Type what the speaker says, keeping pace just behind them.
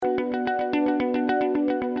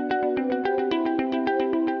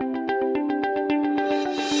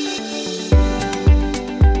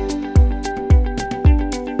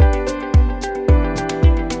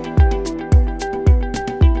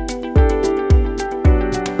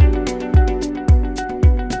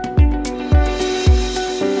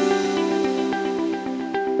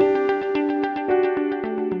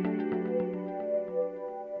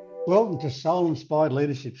to Soul Inspired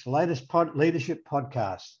Leadership's latest leadership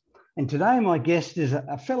podcast. And today my guest is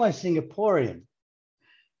a fellow Singaporean,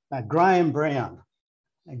 Graham Brown.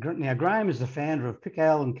 Now, Graham is the founder of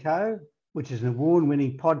Pickale & Co., which is an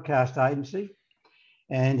award-winning podcast agency.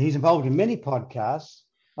 And he's involved in many podcasts,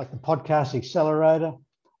 like the Podcast Accelerator,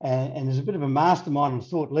 and is a bit of a mastermind on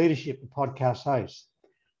thought leadership, the podcast host.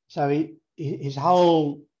 So his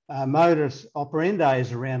whole modus operandi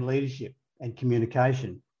is around leadership and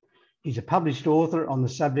communication. He's a published author on the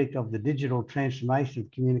subject of the digital transformation of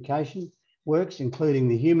communication works, including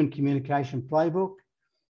the Human Communication Playbook,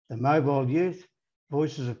 the Mobile Youth,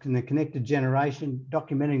 Voices of the Connected Generation,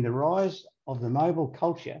 documenting the rise of the mobile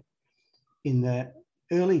culture in the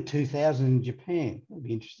early 2000s in Japan. That'll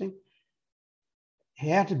be interesting.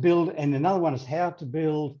 How to build, and another one is how to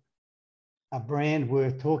build a brand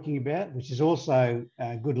worth talking about, which is also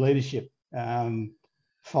good leadership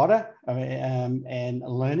fodder and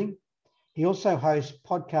learning. He also hosts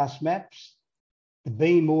Podcast Maps, the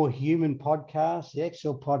Be More Human podcast, the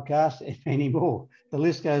Excel podcast, and many more. The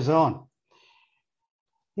list goes on.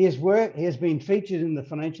 He has been featured in the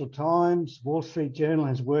Financial Times, Wall Street Journal,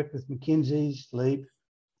 has worked with McKinsey's, Leap,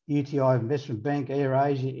 UTI Investment Bank,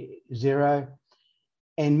 AirAsia, Xero,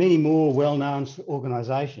 and many more well-known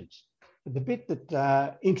organisations. But the bit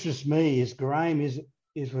that interests me is Graham is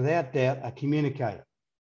without doubt a communicator.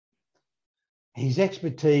 His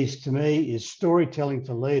expertise to me is storytelling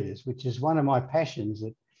for leaders, which is one of my passions.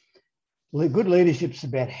 That good leadership is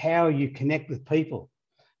about how you connect with people.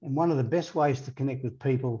 And one of the best ways to connect with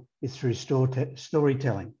people is through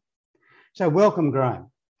storytelling. So welcome, Graham.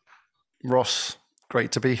 Ross,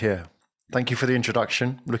 great to be here. Thank you for the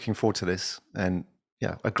introduction. Looking forward to this. And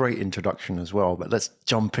yeah, a great introduction as well. But let's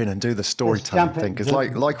jump in and do the storytelling thing, because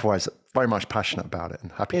likewise, very much passionate about it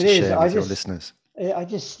and happy to share with your listeners. I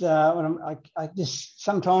just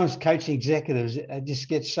sometimes coaching executives, I just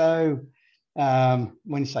get so, when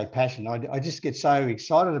you say passion, I just get so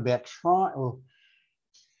excited about trying,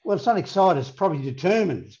 well, it's not excited, it's probably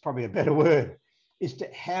determined, it's probably a better word, is to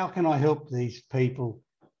how can I help these people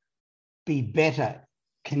be better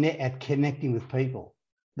at connecting with people?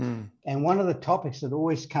 And one of the topics that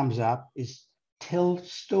always comes up is tell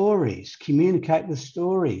stories, communicate with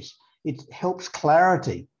stories. It helps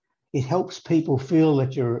clarity. It helps people feel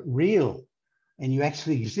that you're real and you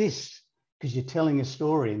actually exist because you're telling a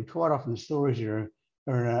story. And quite often stories are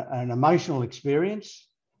an emotional experience,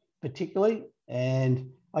 particularly. And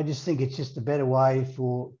I just think it's just a better way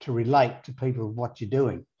to relate to people of what you're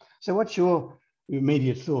doing. So what's your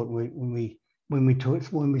immediate thought when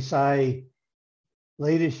we say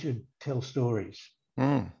leaders should tell stories?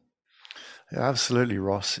 Yeah, absolutely,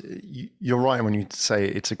 Ross. You're right when you say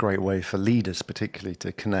it's a great way for leaders particularly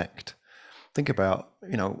to connect. Think about,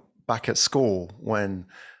 back at school when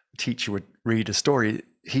a teacher would read a story,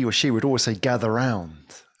 he or she would always say, gather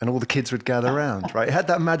round, and all the kids would gather round, right? It had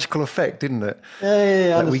that magical effect, didn't it?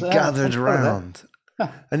 Yeah, we gathered round.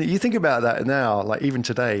 And you think about that now, like even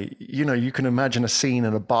today, you can imagine a scene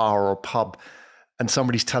in a bar or a pub and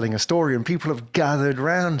somebody's telling a story and people have gathered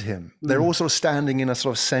round him. They're all sort of standing in a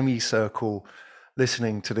sort of semicircle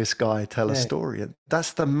listening to this guy tell a story. And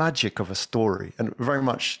that's the magic of a story. And very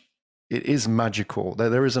much it is magical.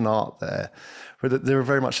 There is an art there, but there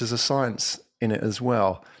very much is a science in it as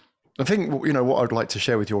well. I think, what I'd like to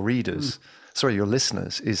share with your readers, your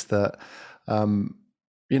listeners, is that,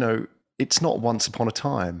 it's not once upon a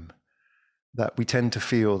time that we tend to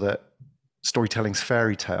feel that storytelling's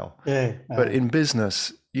fairy tale. But in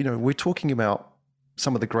business, we're talking about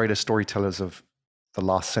some of the greatest storytellers of the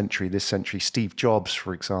last century, this century, Steve Jobs,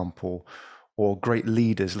 for example, or great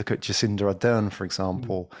leaders. Look at Jacinda Ardern, for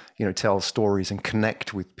example, tell stories and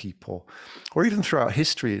connect with people. Or even throughout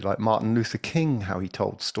history, like Martin Luther King, how he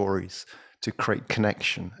told stories to create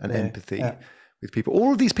connection and empathy with people.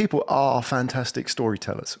 All of these people are fantastic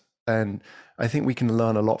storytellers. And I think we can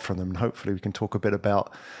learn a lot from them. And hopefully we can talk a bit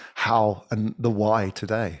about how and the why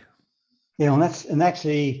today. Yeah, and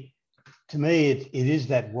actually, to me, it is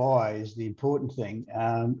that why is the important thing,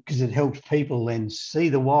 because it helps people then see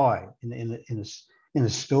the why in a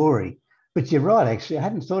story. But you're right, actually, I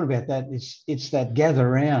hadn't thought about that. It's that gather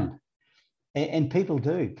around, and people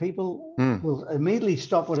do. People will immediately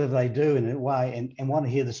stop whatever they do in a way and want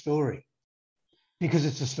to hear the story because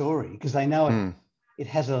it's a story, because they know it. It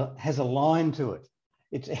has a line to it.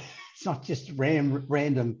 It's not just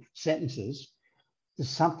random sentences. There's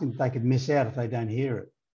something they could miss out if they don't hear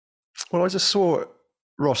it. Well, I just saw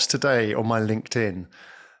Ross today on my LinkedIn.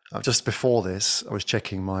 Just before this, I was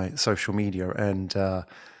checking my social media, and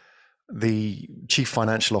the chief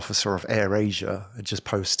financial officer of AirAsia had just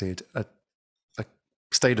posted a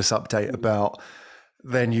status update about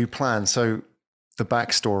their new plan. So the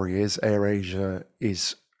backstory is AirAsia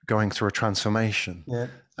is going through a transformation,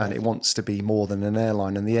 and it wants to be more than an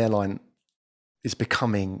airline, and the airline is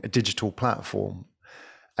becoming a digital platform.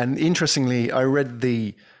 And interestingly, I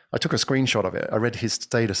took a screenshot of it. I read his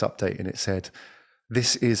status update, and it said,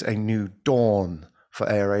 "This is a new dawn for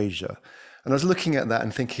AirAsia." And I was looking at that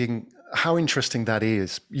and thinking how interesting that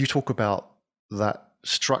is. You talk about that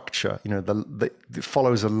structure, it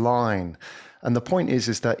follows a line. And the point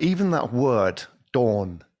is that even that word,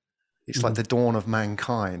 dawn, it's like the dawn of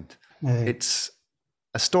mankind. It's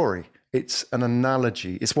a story. It's an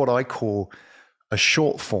analogy. It's what I call a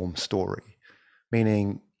short form story,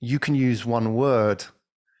 meaning you can use one word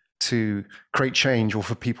to create change or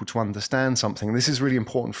for people to understand something. This is really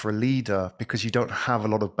important for a leader because you don't have a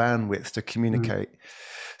lot of bandwidth to communicate.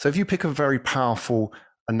 So if you pick a very powerful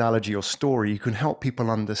analogy or story, you can help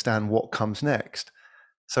people understand what comes next.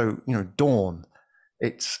 So, dawn,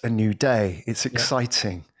 it's a new day. It's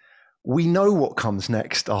exciting. We know what comes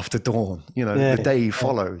next after dawn, the day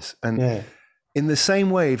follows. And in the same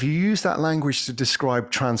way, if you use that language to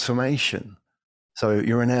describe transformation, so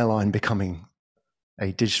you're an airline becoming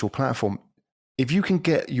a digital platform, if you can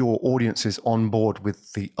get your audiences on board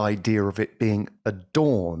with the idea of it being a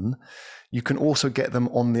dawn, you can also get them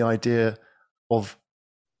on the idea of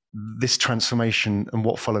this transformation and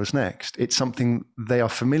what follows next. It's something they are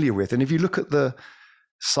familiar with. And if you look at the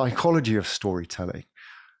psychology of storytelling,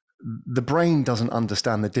 the brain doesn't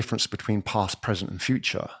understand the difference between past, present, and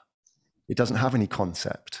future. It doesn't have any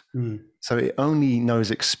concept. So it only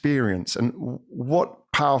knows experience. And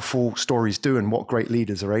what powerful stories do and what great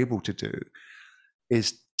leaders are able to do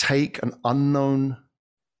is take an unknown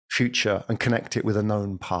future and connect it with a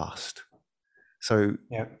known past. So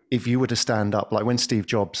if you were to stand up, like when Steve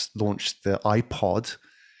Jobs launched the iPod,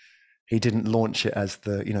 he didn't launch it as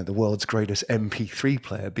the world's greatest MP3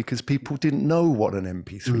 player because people didn't know what an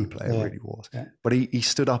MP3 player really was. But he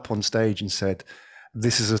stood up on stage and said,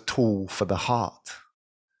 "This is a tool for the heart."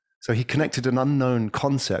 So he connected an unknown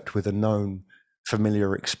concept with a known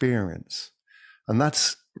familiar experience. And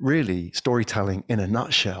that's really storytelling in a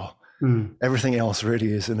nutshell. Everything else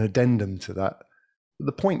really is an addendum to that.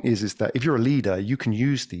 The point is that if you're a leader, you can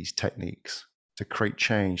use these techniques to create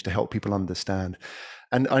change, to help people understand.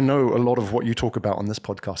 And I know a lot of what you talk about on this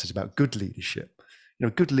podcast is about good leadership.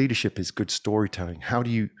 Good leadership is good storytelling. How do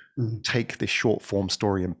you take this short form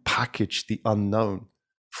story and package the unknown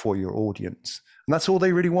for your audience? And that's all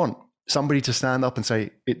they really want. Somebody to stand up and say,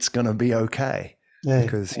 it's going to be okay.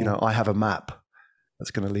 Because, I have a map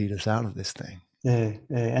that's going to lead us out of this thing.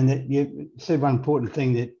 And you said one important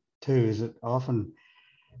thing that too is that I often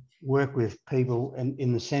work with people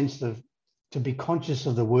in the sense of to be conscious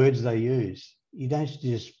of the words they use. You don't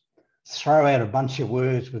just throw out a bunch of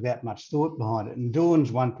words without much thought behind it. And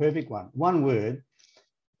dawn's one perfect one. One word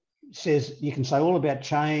says, you can say all about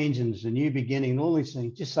change and it's a new beginning and all these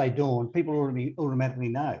things. Just say dawn. People automatically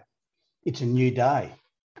know it's a new day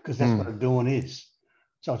because that's what a dawn is.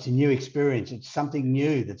 So it's a new experience. It's something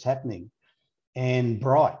new that's happening and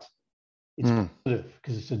bright. It's positive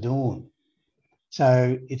because it's a dawn.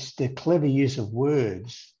 So it's the clever use of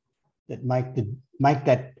words that make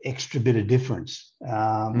that extra bit of difference,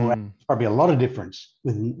 or probably a lot of difference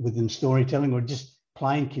within storytelling or just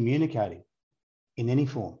plain communicating in any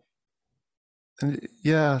form.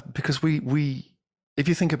 Yeah, because we if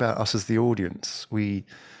you think about us as the audience, we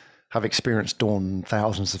have experienced dawn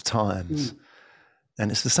thousands of times.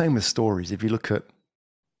 And it's the same with stories. If you look at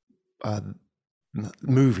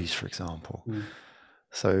movies, for example,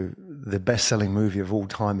 so the best-selling movie of all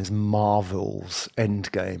time is Marvel's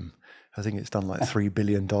Endgame. I think it's done like $3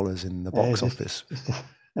 billion in the box office.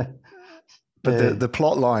 But the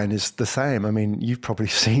plot line is the same. I mean, you've probably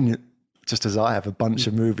seen it, just as I have, a bunch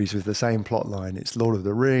of movies with the same plot line. It's Lord of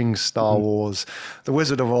the Rings, Star Wars, The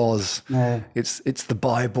Wizard of Oz. It's the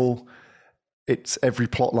Bible. It's every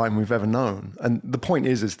plot line we've ever known. And the point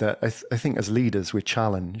is that I think as leaders, we're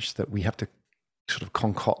challenged that we have to sort of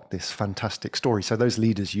concoct this fantastic story. So those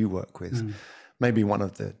leaders you work with, maybe one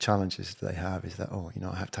of the challenges they have is that,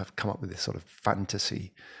 I have to come up with this sort of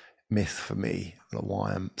fantasy myth for me,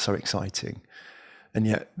 why I'm so exciting. And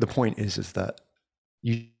yet the point is that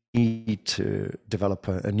you need to develop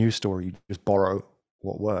a new story. You just borrow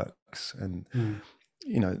what works. And,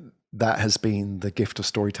 that has been the gift of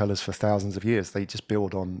storytellers for thousands of years. They just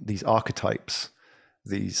build on these archetypes,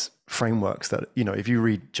 these frameworks that, if you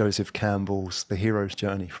read Joseph Campbell's The Hero's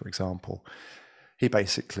Journey, for example, he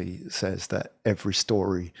basically says that every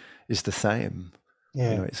story is the same.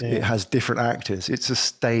 It has different actors. It's a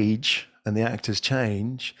stage and the actors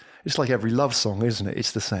change. it's like every love song, isn't it?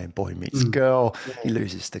 It's the same. Boy meets girl, he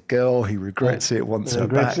loses the girl, he regrets it, wants her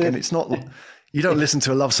back. And it's not, you don't listen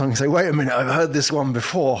to a love song and say, wait a minute, I've heard this one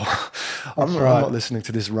before. I'm not listening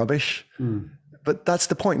to this rubbish. But that's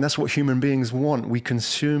the point. That's what human beings want. We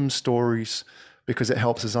consume stories because it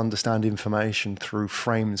helps us understand information through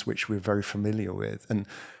frames which we're very familiar with. And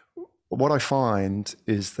what I find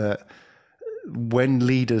is that when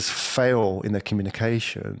leaders fail in their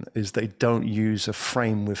communication is they don't use a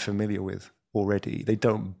frame we're familiar with already. They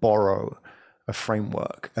don't borrow a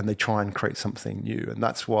framework and they try and create something new. And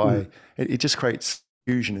that's why it just creates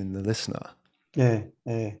confusion in the listener. Yeah,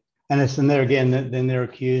 yeah. And there again, then they're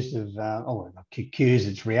accused of, accused,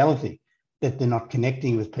 it's reality, that they're not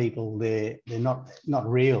connecting with people. They're not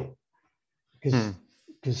real. Because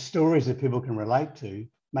stories that people can relate to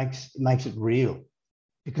makes it real.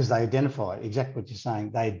 Because they identify, exactly what you're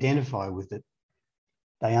saying, they identify with it,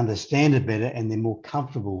 they understand it better, and they're more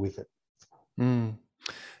comfortable with it.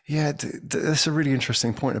 Yeah, that's a really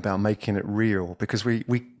interesting point about making it real, because we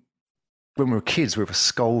when we were kids, we were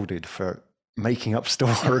scolded for making up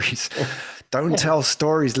stories. Don't tell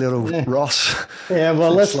stories, little Ross. Yeah,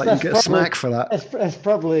 well, you get a smack for that. That's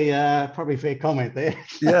probably a fair comment there.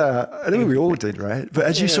 Yeah, I think we all did, right? But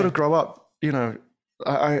as you sort of grow up,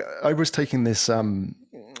 I was taking this.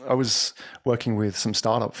 I was working with some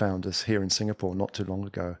startup founders here in Singapore not too long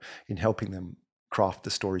ago in helping them craft the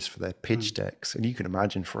stories for their pitch decks. And you can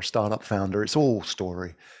imagine for a startup founder, it's all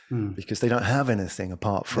story because they don't have anything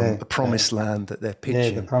apart from a promised land that they're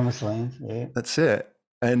pitching. Yeah, the promised land. Yeah, that's it.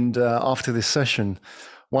 And after this session,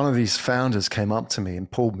 one of these founders came up to me and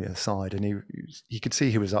pulled me aside, and he could see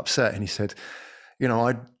he was upset. And he said,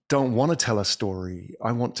 I don't want to tell a story.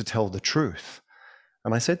 I want to tell the truth.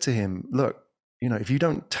 And I said to him, look, if you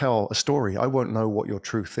don't tell a story, I won't know what your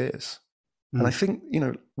truth is. And I think,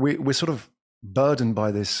 we're sort of burdened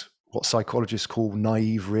by this, what psychologists call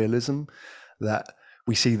naive realism, that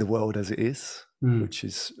we see the world as it is, which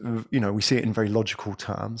is, we see it in very logical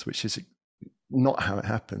terms, which is not how it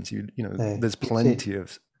happens. There's plenty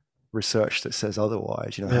of research that says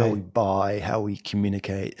otherwise, how we buy, how we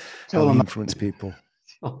communicate, how we influence people.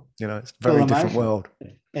 It's a very different world.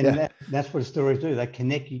 And that's what stories do. They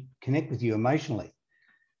connect with you emotionally.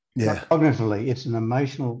 Yeah. Not cognitively, it's an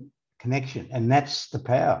emotional connection. And that's the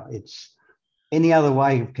power. It's any other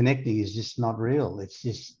way of connecting is just not real. It's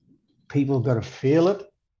just people have got to feel it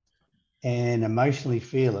and emotionally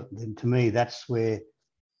feel it. And to me, that's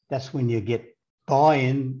when you get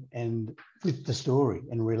buy-in and with the story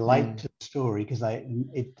and relate to the story, because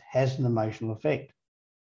it has an emotional effect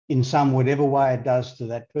in some whatever way it does to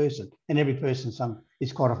that person. And every person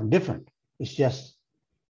is quite often different. It's just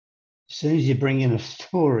as soon as you bring in a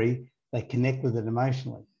story, they connect with it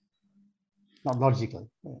emotionally, not logically.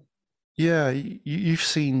 Yeah, you've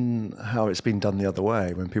seen how it's been done the other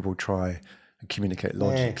way when people try and communicate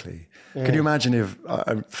logically. Yeah. Can you imagine if,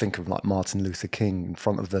 I think of like Martin Luther King in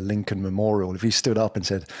front of the Lincoln Memorial, if he stood up and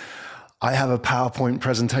said, I have a PowerPoint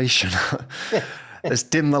presentation. Let's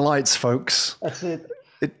dim the lights, folks. That's it.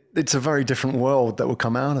 It's a very different world that will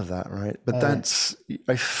come out of that, right? But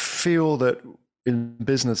I feel that in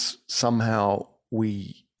business, somehow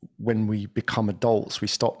when we become adults, we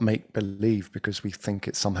stop make believe because we think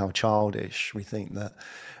it's somehow childish. We think that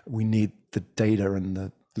we need the data and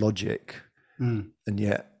the logic. And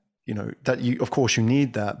yet, of course you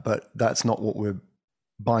need that, but that's not what we're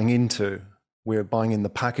buying into. We're buying in the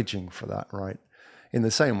packaging for that, right? In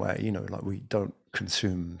the same way, like we don't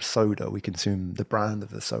consume soda, we consume the brand of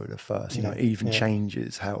the soda first. It even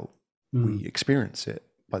changes how we experience it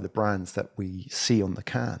by the brands that we see on the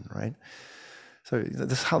can, right? So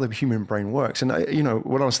that's how the human brain works. And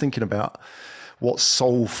when I was thinking about what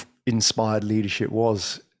soul-inspired leadership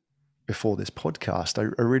was before this podcast,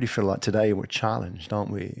 I really feel like today we're challenged,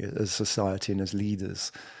 aren't we, as a society and as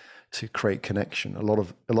leaders, to create connection. A lot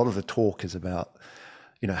of the talk is about,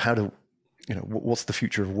 what's the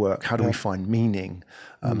future of work? How do we find meaning?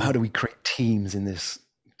 How do we create teams in this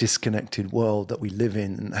disconnected world that we live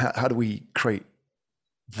in? And how do we create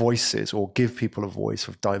voices or give people a voice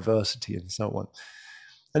of diversity and so on?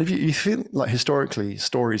 And if you feel like historically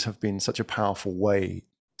stories have been such a powerful way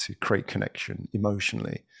to create connection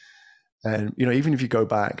emotionally. And, even if you go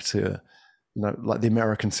back to, like the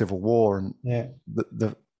American Civil War and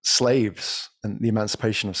the slaves and the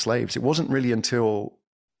emancipation of slaves, it wasn't really until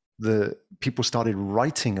the people started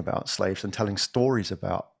writing about slaves and telling stories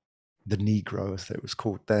about the Negro, as it was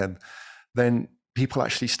called then people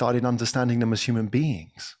actually started understanding them as human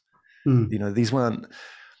beings. These weren't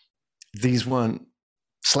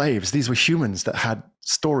slaves. These were humans that had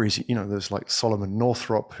stories. You know, there's like Solomon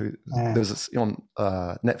Northrop, who there's on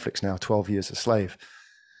Netflix now, 12 Years a Slave.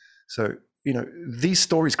 So, you know, these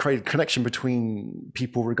stories create a connection between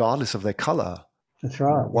people regardless of their color. That's right.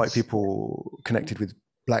 You know, white people connected with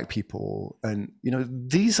black people. And, you know,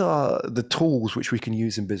 these are the tools which we can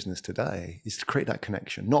use in business today, is to create that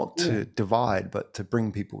connection, not to divide, but to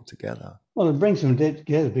bring people together. Well, it brings them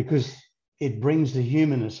together because it brings the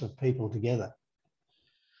humanness of people together.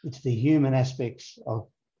 It's the human aspects of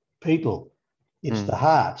people. It's the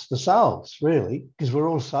hearts, the souls, really, because we're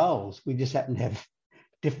all souls. We just happen to have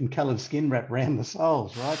different coloured skin wrapped around the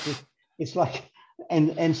souls, right? It's like,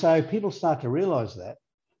 and so people start to realise that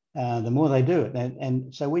the more they do it.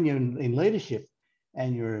 And so when you're in leadership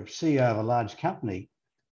and you're a CEO of a large company,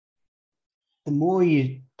 the more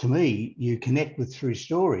you connect with through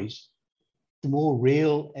stories, the more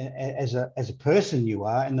real as a person you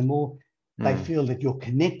are, and the more they feel that you're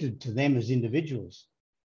connected to them as individuals,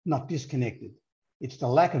 not disconnected. It's the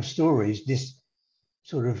lack of stories, this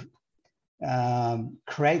sort of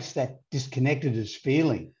creates that disconnectedness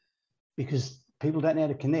feeling, because people don't know how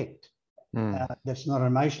to connect. That's not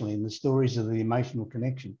emotionally, and the stories are the emotional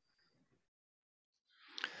connection.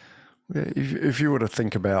 If you were to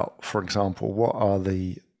think about, for example, what are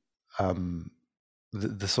the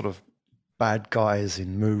sort of bad guys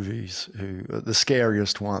in movies who are the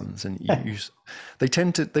scariest ones, and they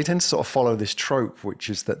tend to sort of follow this trope, which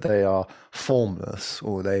is that they are formless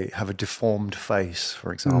or they have a deformed face,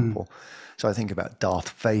 for example. So I think about Darth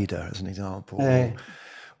Vader as an example,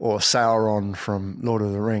 or Sauron from Lord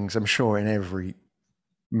of the Rings. I'm sure in every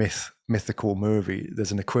mythical movie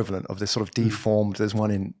there's an equivalent of this sort of deformed. There's one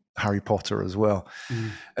in Harry Potter as well.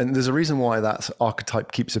 And there's a reason why that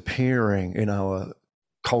archetype keeps appearing in our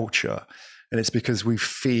culture, and it's because we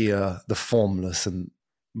fear the formless and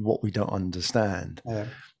what we don't understand.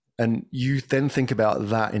 And you then think about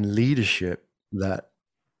that in leadership, that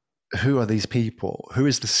who are these people? Who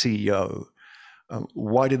is the CEO?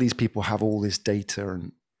 Why do these people have all this data?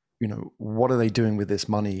 And, you know, what are they doing with this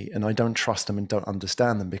money? And I don't trust them and don't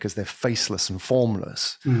understand them because they're faceless and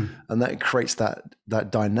formless. And that creates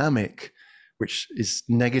that dynamic, which is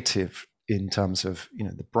negative in terms of, you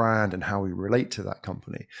know, the brand and how we relate to that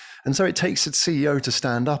company. And so it takes its CEO to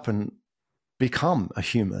stand up and become a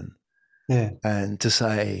human, and to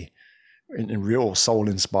say, in real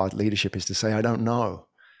soul-inspired leadership, is to say, I don't know.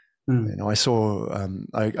 You know, I saw,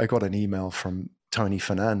 I got an email from Tony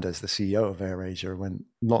Fernandez, the CEO of AirAsia, when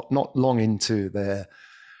not long into their,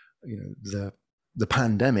 you know, the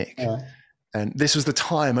pandemic. And this was the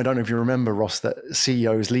time, I don't know if you remember, Ross, that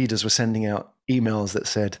CEOs, leaders were sending out emails that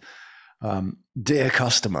said, dear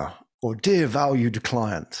customer, or dear valued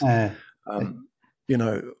client, you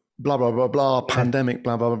know, blah, blah, blah, blah, pandemic,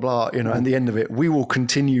 blah, blah, blah, blah, you know, and the end of it, we will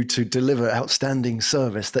continue to deliver outstanding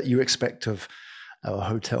service that you expect of our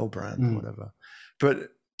hotel brand, or whatever.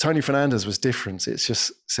 But Tony Fernandez was different. It's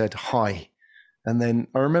just said, hi. And then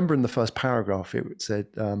I remember in the first paragraph, it said,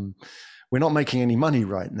 we're not making any money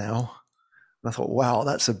right now. And I thought, wow,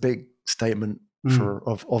 that's a big statement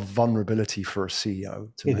of vulnerability for a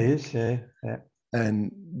CEO to make. It is, yeah.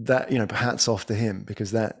 And that, you know, hats off to him,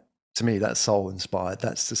 because that, to me, that's soul inspired.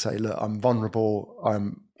 That's to say, look, I'm vulnerable.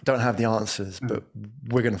 Don't have the answers, but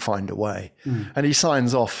we're going to find a way. And he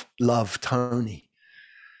signs off, love, Tony.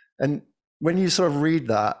 And when you sort of read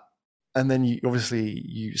that, and then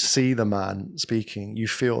you see the man speaking, you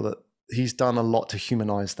feel that he's done a lot to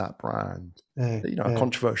humanize that brand. You know, a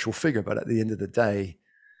controversial figure, but at the end of the day,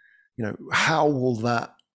 you know, how will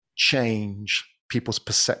that change people's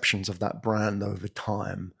perceptions of that brand over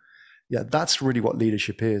time? Yeah, that's really what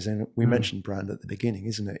leadership is. And we mentioned brand at the beginning,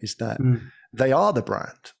 isn't it? Is that they are the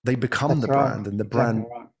brand. They become the brand, and the brand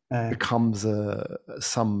becomes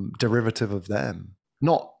some derivative of them,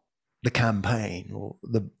 not the campaign or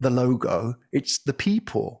the logo. It's the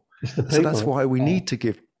people. So that's why we need to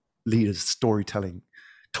give leaders storytelling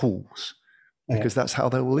tools, because that's how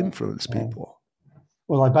they will influence people.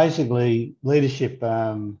 Well, leadership,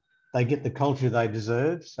 they get the culture they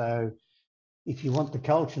deserve. So if you want the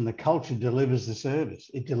culture, and the culture delivers the service,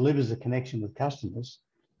 it delivers the connection with customers.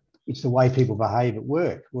 It's the way people behave at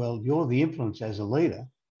work. Well, you're the influence as a leader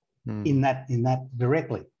in that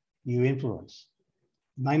directly. You influence.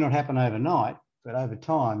 It may not happen overnight, but over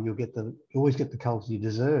time you always get the culture you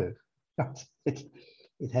deserve. It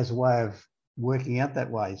has a way of working out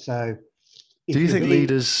that way. So, do you think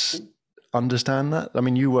leaders understand that? I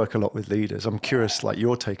mean, you work a lot with leaders. I'm curious, like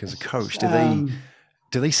your take as a coach.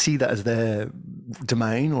 Do they see that as their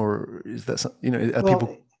domain, or is that, you know, are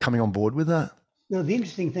people coming on board with that? the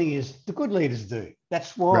interesting thing is the good leaders do.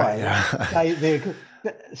 That's why right, yeah. they're good.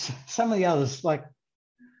 Some of the others, like,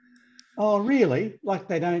 oh, really? Like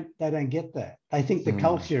they don't get that. They think the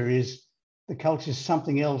culture is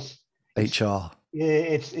something else. HR.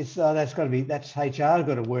 It's that's HR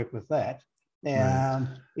got to work with that. Right.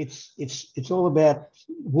 It's all about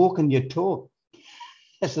walking your talk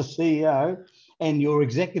as a CEO, and your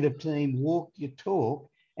executive team walk your talk,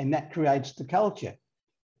 and that creates the culture.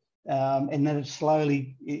 And then it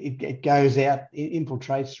slowly it goes out, it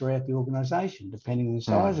infiltrates throughout the organisation, depending on the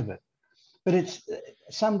size of it. But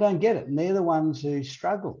some don't get it, and they're the ones who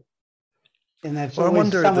struggle. And that's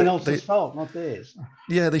always someone else's fault, not theirs.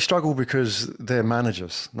 Yeah, they struggle because they're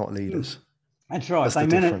managers, not leaders. That's right. That's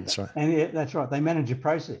the difference, right? And that's right. They manage a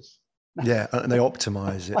process. Yeah, and they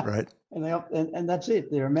optimize it, right? And that's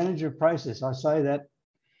it. They're a manager of process. I say that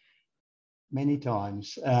many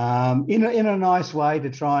times in a nice way to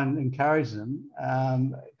try and encourage them.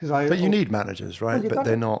 But you need managers, right? But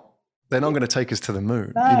they're not going to take us to the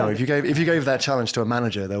moon. No, if you gave that challenge to a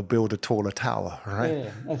manager, they'll build a taller tower, right?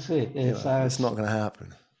 Yeah, that's it. Yeah, so it's not going to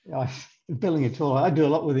happen. Building a taller. I do a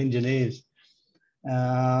lot with engineers,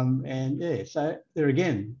 and yeah. So there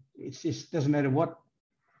again, it just doesn't matter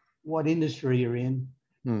what industry you're in,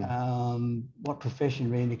 what profession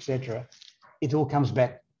you're in, etc. It all comes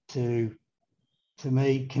back to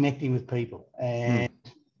me connecting with people. And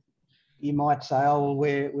you might say, oh,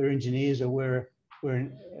 well, we're engineers, or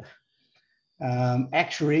we're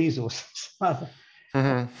actuaries, or some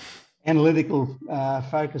other analytical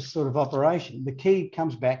focused sort of operation. The key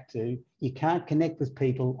comes back to you can't connect with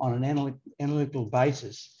people on an analytical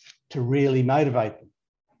basis to really motivate them.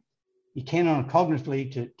 You can on a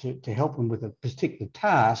cognitively to help them with a particular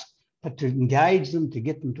task, but to engage them, to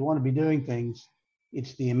get them to want to be doing things,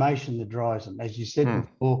 it's the emotion that drives them. As you said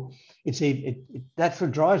before, that's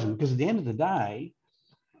what drives them, because at the end of the day,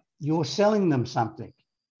 you're selling them something.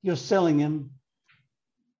 You're selling them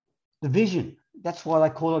the vision. That's why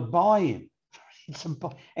they call it buy-in.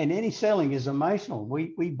 And any selling is emotional.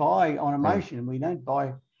 We buy on emotion, and we don't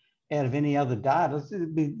buy out of any other data.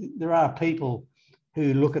 There are people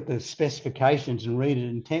who look at the specifications and read it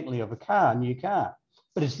intently of a new car,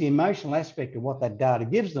 but it's the emotional aspect of what that data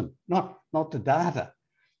gives them, not the data.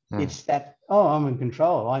 It's that, oh, I'm in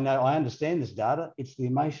control. I understand this data. It's the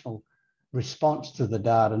emotional response to the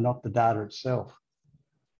data, not the data itself.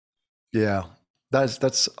 Yeah,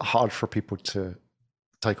 that's hard for people to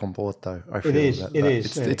take on board, though. I feel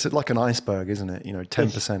it's like an iceberg, isn't it?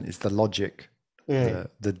 10% is the logic,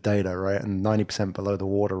 the data, right, and 90% below the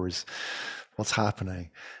water is what's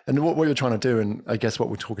happening. And what you're trying to do, and I guess what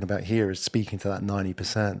we're talking about here, is speaking to that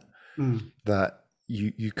 90%, that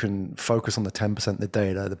you can focus on the 10%, the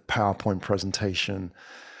data, the PowerPoint presentation,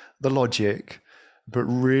 the logic, but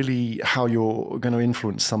really how you're going to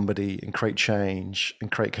influence somebody and create change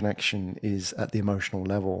and create connection is at the emotional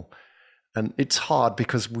level. And it's hard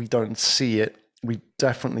because we don't see it. We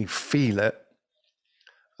definitely feel it.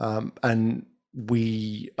 And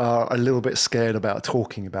we are a little bit scared about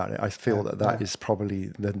talking about it. I feel that is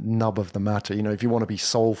probably the nub of the matter. If you want to be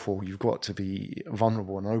soulful, you've got to be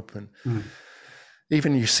vulnerable and open.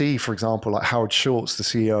 Even you see, for example, like Howard Schultz, the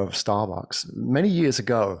CEO of Starbucks, many years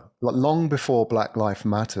ago, long before Black Lives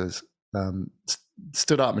Matters,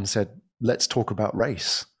 stood up and said, let's talk about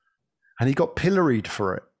race. And he got pilloried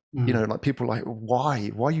for it. Like people like, why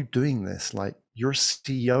are you doing this? Like, you're a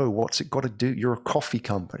CEO. What's it got to do? You're a coffee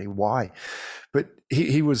company. Why? But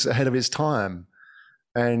he was ahead of his time.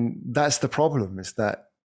 And that's the problem, is that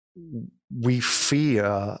we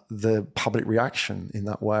fear the public reaction in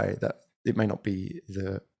that way, that it may not be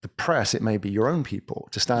the press, it may be your own people,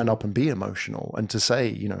 to stand up and be emotional and to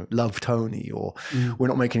say, love Tony, or we're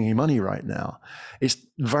not making any money right now. It's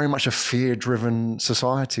very much a fear-driven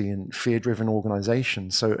society and fear-driven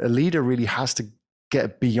organization. So a leader really has to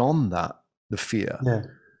get beyond that, the fear. Yeah.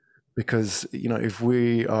 Because, if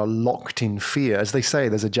we are locked in fear, as they say,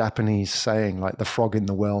 there's a Japanese saying, like, the frog in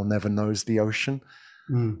the well never knows the ocean.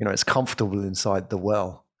 It's comfortable inside the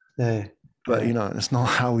well. Yeah. But, it's not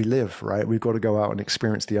how we live, right? We've got to go out and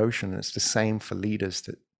experience the ocean. It's the same for leaders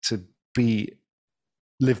to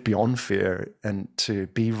live beyond fear and to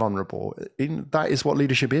be vulnerable. That is what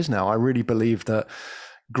leadership is now. I really believe that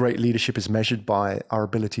great leadership is measured by our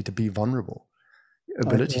ability to be vulnerable,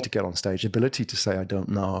 ability to get on stage, ability to say, I don't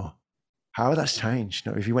know. How that's changed.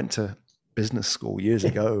 If you went to business school years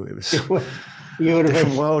ago, it was a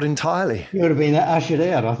different world entirely. You would have been ushered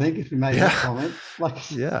out, I think, if you made that comment. But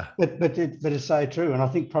it's so true. And I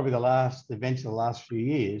think probably the events of the last few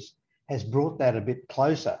years has brought that a bit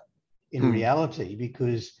closer in reality,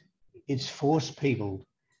 because it's forced people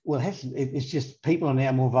well, it's just people are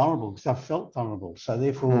now more vulnerable because they've felt vulnerable. So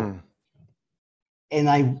therefore,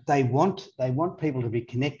 and they want people to be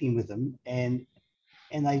connecting with them, and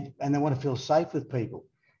they want to feel safe with people.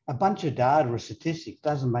 A bunch of data or statistics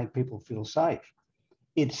doesn't make people feel safe.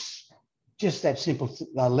 It's just that simple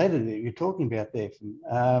letter that you're talking about there.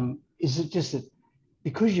 Is it just that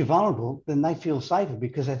because you're vulnerable, then they feel safer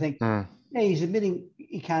because they think, yeah, he's admitting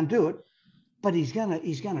he can't do it, but he's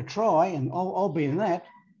gonna try, and I'll be in that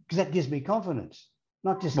because that gives me confidence.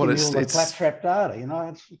 Not just give me all the claptrap data, you know.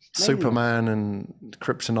 It's Superman and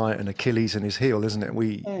kryptonite and Achilles in his heel, isn't it?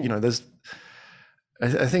 You know,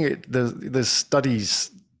 I think there's studies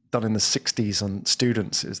done in the 60s on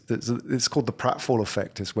students. It's called the pratfall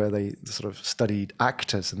effect, is where they sort of studied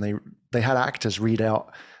actors, and they had actors read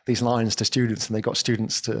out these lines to students, and they got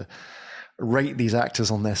students to rate these actors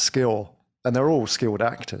on their skill. And they're all skilled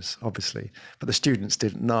actors, obviously, but the students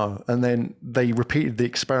didn't know. And then they repeated the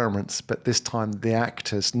experiments, but this time the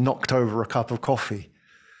actors knocked over a cup of coffee.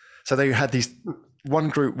 So they had these one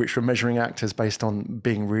group which were measuring actors based on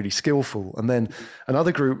being really skillful, and then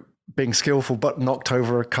another group being skillful but knocked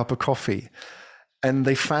over a cup of coffee. And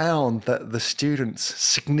they found that the students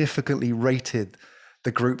significantly rated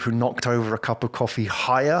the group who knocked over a cup of coffee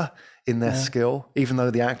higher in their skill, even though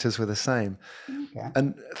the actors were the same. Okay.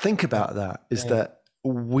 And think about that, is that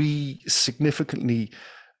we significantly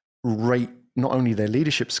rate not only their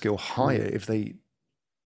leadership skill higher if they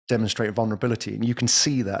demonstrate vulnerability. And you can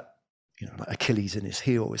see that, you know, like Achilles in his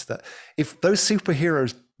heel, is that if those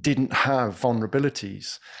superheroes didn't have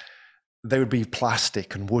vulnerabilities, they would be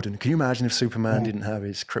plastic and wooden. Can you imagine if Superman didn't have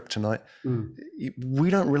his kryptonite? We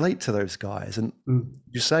don't relate to those guys. And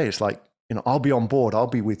you say, it's like, you know, I'll be on board. I'll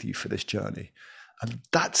be with you for this journey. And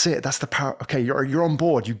that's it. That's the power. Okay, you're on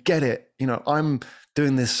board. You get it. You know, I'm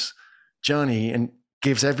doing this journey, and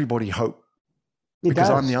gives everybody hope because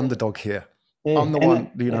I'm the underdog here. I'm the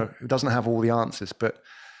one, you know, who doesn't have all the answers. But,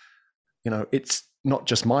 you know, it's not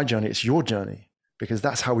just my journey, it's your journey, because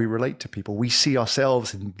that's how we relate to people. We see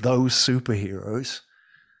ourselves in those superheroes.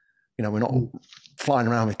 You know, we're not flying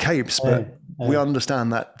around with capes, but we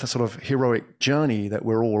understand that the sort of heroic journey that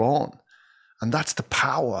we're all on. And that's the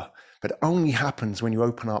power. But it only happens when you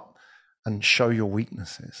open up and show your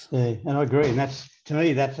weaknesses. Yeah, and I agree. And that's, to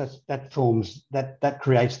me, that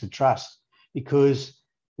creates the trust, because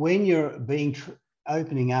when you're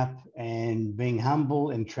opening up and being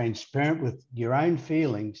humble and transparent with your own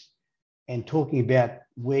feelings and talking about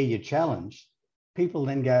where you're challenged, people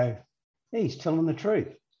then go, hey, he's telling the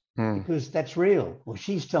truth, because that's real. Or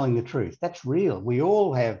she's telling the truth. That's real. We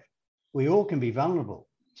all can be vulnerable.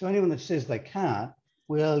 So anyone that says they can't,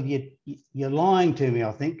 well, you're lying to me,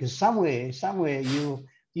 I think, because somewhere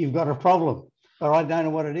you've got a problem, or I don't know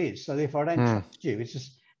what it is. So therefore I don't trust you. It's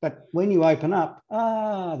just, but when you open up,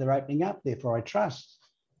 they're opening up, therefore I trust.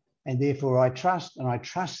 And therefore I trust, and I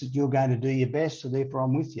trust that you're going to do your best, so therefore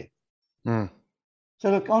I'm with you.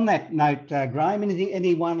 So look, on that note, Graham,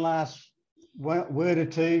 any one last word or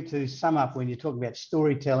two to sum up when you talk about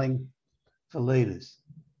storytelling for leaders?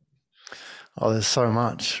 Oh, there's so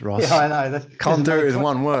much, Ross. Yeah, I know. Can't do it with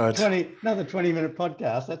one word. Another 20-minute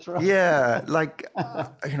podcast, that's right. Yeah, like,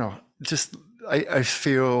 you know, just I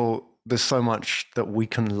feel there's so much that we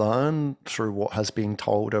can learn through what has been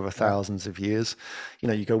told over thousands of years. You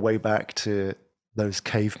know, you go way back to those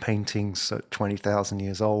cave paintings at 20,000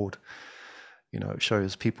 years old. You know, it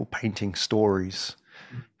shows people painting stories,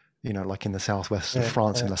 you know, like in the southwest of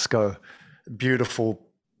France in Lascaux. Beautiful,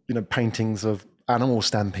 you know, paintings of animal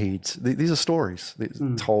stampedes. These are stories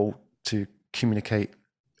told to communicate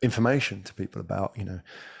information to people about, you know,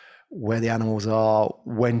 where the animals are,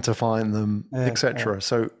 when to find them, etc.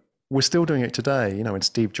 So we're still doing it today. You know, when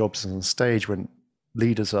Steve Jobs is on stage, when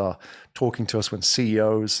leaders are talking to us, when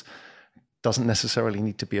CEOs, doesn't necessarily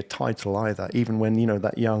need to be a title either. Even when, you know,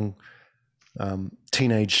 that young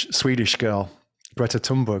teenage Swedish girl, Greta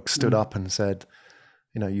Thunberg, stood up and said,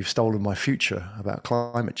 you know, you've stolen my future about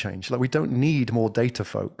climate change. Like, we don't need more data,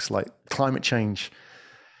 folks. Like, climate change,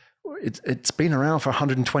 it's been around for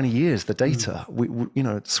 120 years, the data. We you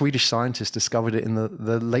know, Swedish scientists discovered it in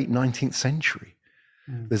the late 19th century.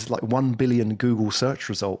 There's like 1 billion Google search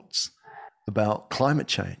results about climate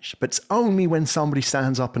change. But it's only when somebody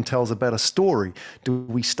stands up and tells a better story do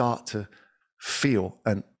we start to feel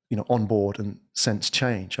and, you know, on board and sense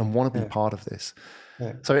change and want to be part of this.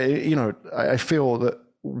 So, you know, I feel that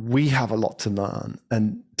we have a lot to learn.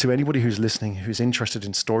 And to anybody who's listening, who's interested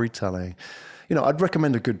in storytelling, you know, I'd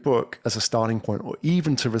recommend a good book as a starting point, or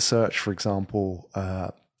even to research, for example,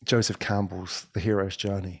 Joseph Campbell's The Hero's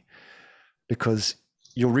Journey, because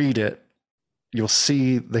you'll read it, you'll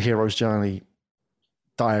see the hero's journey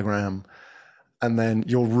diagram, and then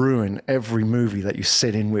you'll ruin every movie that you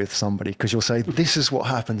sit in with somebody because you'll say, this is what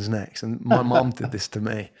happens next. And my mom did this to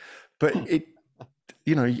me. But it,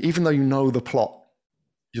 you know, even though you know the plot,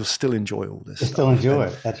 you'll still enjoy all this. You still enjoy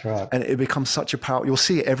it. That's right. And it becomes such a power. You'll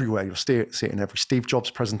see it everywhere. You'll see it in every Steve Jobs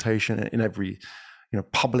presentation, in every, you know,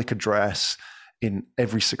 public address, in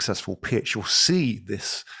every successful pitch. You'll see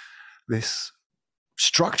this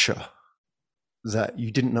structure that you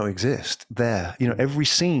didn't know exist there. You know, every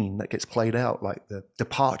scene that gets played out, like the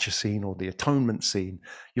departure scene or the atonement scene,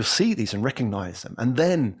 you'll see these and recognize them. And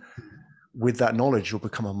then with that knowledge, you'll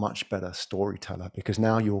become a much better storyteller, because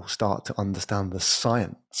now you'll start to understand the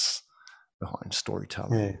science behind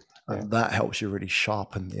storytelling. And that helps you really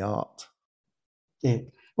sharpen the art. Yeah.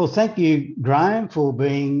 Well, thank you, Graham, for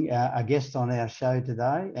being a guest on our show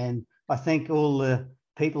today. And I thank all the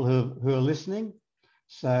people who are listening.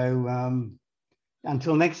 So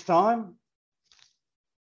until next time,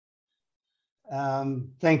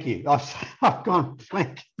 thank you. I've gone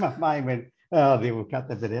blank. My mind went, oh, there, we'll cut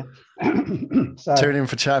that bit out. So, tune in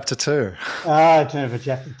for chapter 2. Tune in for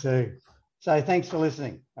chapter 2. So thanks for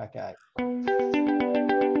listening. Okay.